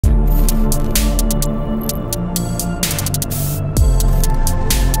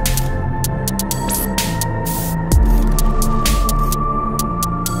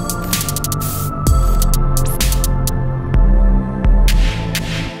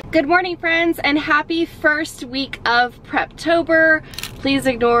Good morning, friends, and happy first week of Preptober. Please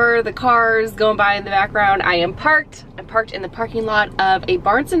ignore the cars going by in the background. I'm parked in the parking lot of a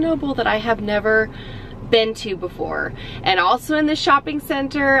Barnes & Noble that I have never been to before. And also in the shopping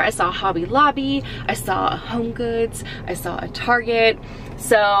center, I saw Hobby Lobby, I saw a Home Goods, I saw a Target.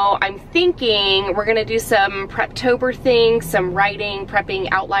 So I'm thinking we're gonna do some Preptober things, some writing, prepping,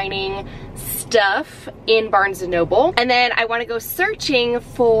 outlining stuff in Barnes & Noble. And then I wanna go searching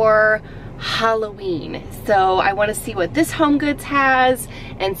for Halloween. So I wanna see what this Home Goods has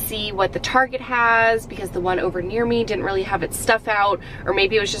and see what the Target has, because the one over near me didn't really have its stuff out, or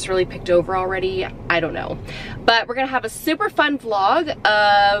maybe it was just really picked over already. I don't know. But we're gonna have a super fun vlog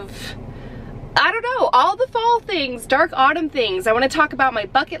of, I don't know, all the fall things, dark autumn things. I wanna talk about my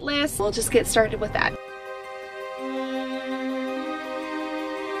bucket list. We'll just get started with that.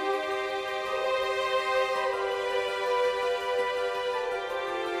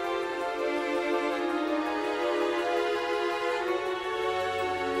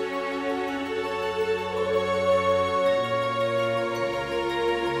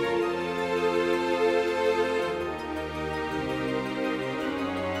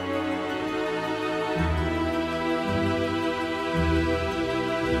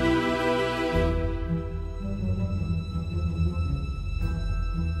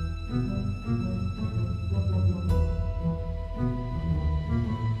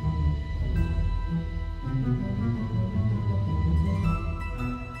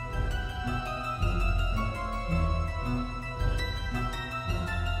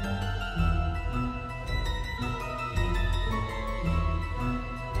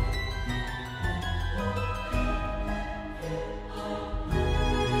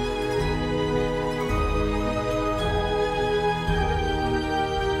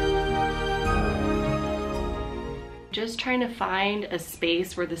 Just trying to find a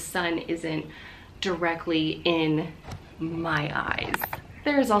space where the sun isn't directly in my eyes.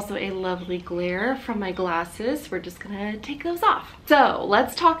 There's also a lovely glare from my glasses. We're just gonna take those off. So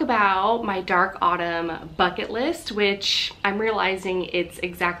let's talk about my dark autumn bucket list, which I'm realizing it's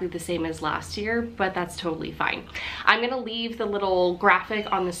exactly the same as last year, but that's totally fine. I'm gonna leave the little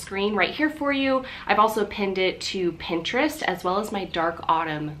graphic on the screen right here for you. I've also pinned it to Pinterest, as well as my dark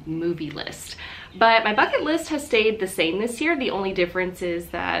autumn movie list. But my bucket list has stayed the same this year. The only difference is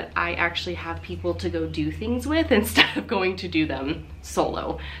that I actually have people to go do things with instead of going to do them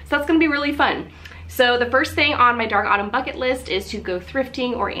solo. So that's gonna be really fun. So the first thing on my dark autumn bucket list is to go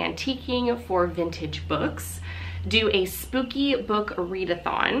thrifting or antiquing for vintage books, do a spooky book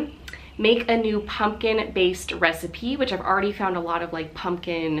readathon, make a new pumpkin-based recipe, which I've already found a lot of like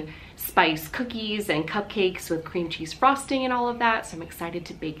pumpkin spice cookies and cupcakes with cream cheese frosting and all of that. So I'm excited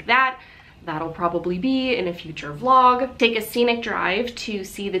to bake that. That'll probably be in a future vlog. Take a scenic drive to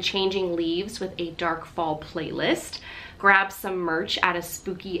see the changing leaves with a dark fall playlist. Grab some merch at a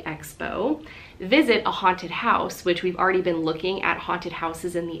spooky expo. Visit a haunted house, which we've already been looking at haunted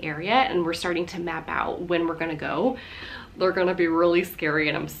houses in the area, and we're starting to map out when we're gonna go. They're gonna be really scary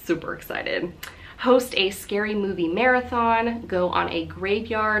and I'm super excited. Host a scary movie marathon. Go on a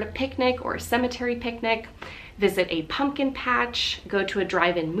graveyard picnic or cemetery picnic. Visit a pumpkin patch, go to a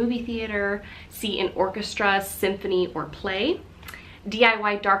drive-in movie theater, see an orchestra, symphony, or play.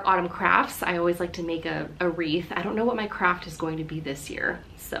 DIY dark autumn crafts. I always like to make a wreath. I don't know what my craft is going to be this year,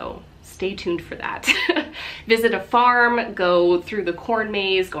 so stay tuned for that. Visit a farm, go through the corn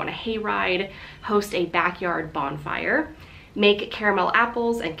maze, go on a hayride, host a backyard bonfire. Make caramel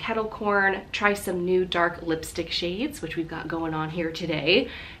apples and kettle corn, try some new dark lipstick shades, which we've got going on here today,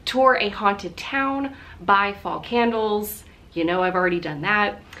 tour a haunted town, buy fall candles, you know I've already done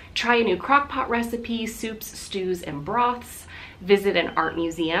that, try a new crock pot recipe, soups, stews, and broths, visit an art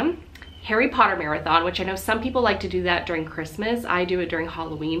museum, Harry Potter marathon, which I know some people like to do that during Christmas. I do it during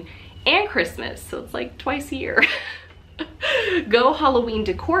Halloween and Christmas, so it's like twice a year. Go Halloween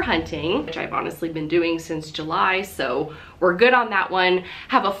decor hunting, which I've honestly been doing since July, so we're good on that one.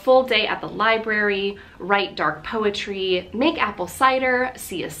 Have a full day at the library, write dark poetry, make apple cider,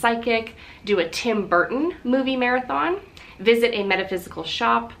 see a psychic, do a Tim Burton movie marathon, visit a metaphysical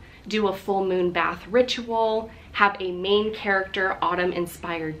shop, do a full moon bath ritual, have a main character autumn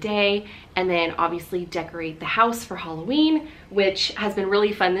inspired day, and then obviously decorate the house for Halloween, which has been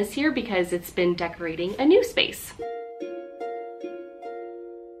really fun this year because it's been decorating a new space.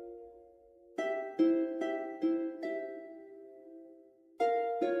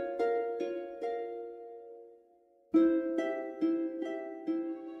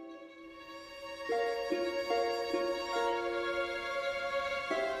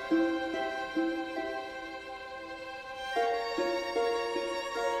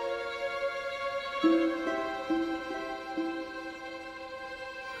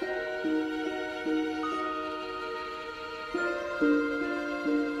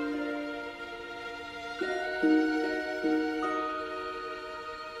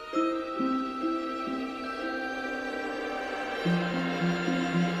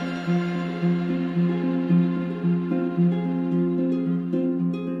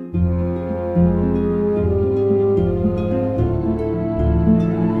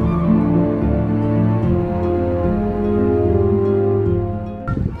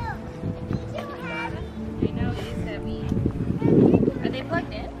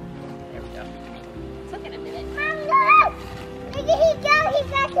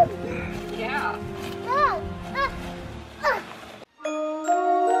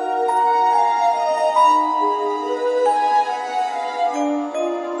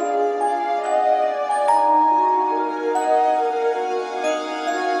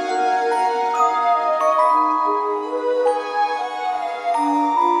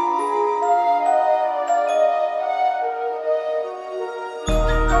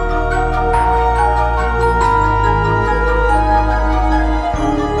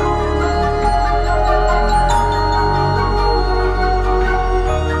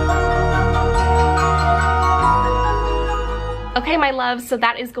 my loves, so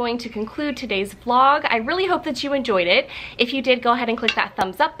that is going to conclude today's vlog. I really hope that you enjoyed it. If you did, go ahead and click that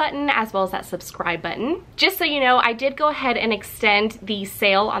thumbs up button as well as that subscribe button. Just so you know, I did go ahead and extend the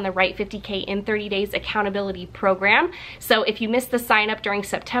sale on the Write 50K in 30 Days accountability program. So if you missed the sign up during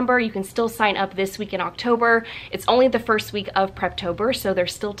September, you can still sign up this week in October. It's only the first week of Preptober, so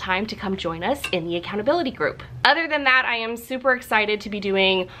there's still time to come join us in the accountability group. Other than that, I am super excited to be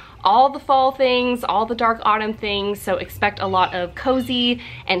doing all the fall things, all the dark autumn things, so expect a lot of cozy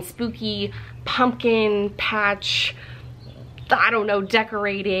and spooky pumpkin patch, I don't know,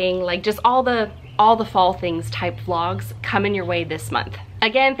 decorating, like just all the fall things type vlogs coming your way this month.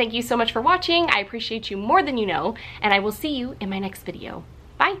 Again, thank you so much for watching. I appreciate you more than you know, and I will see you in my next video.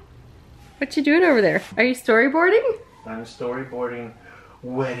 Bye. What you doing over there? Are you storyboarding? I'm storyboarding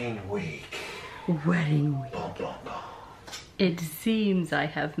wedding week. Wedding week. Bum, bum, bum. It seems I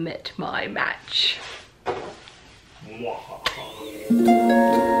have met my match. Mwah.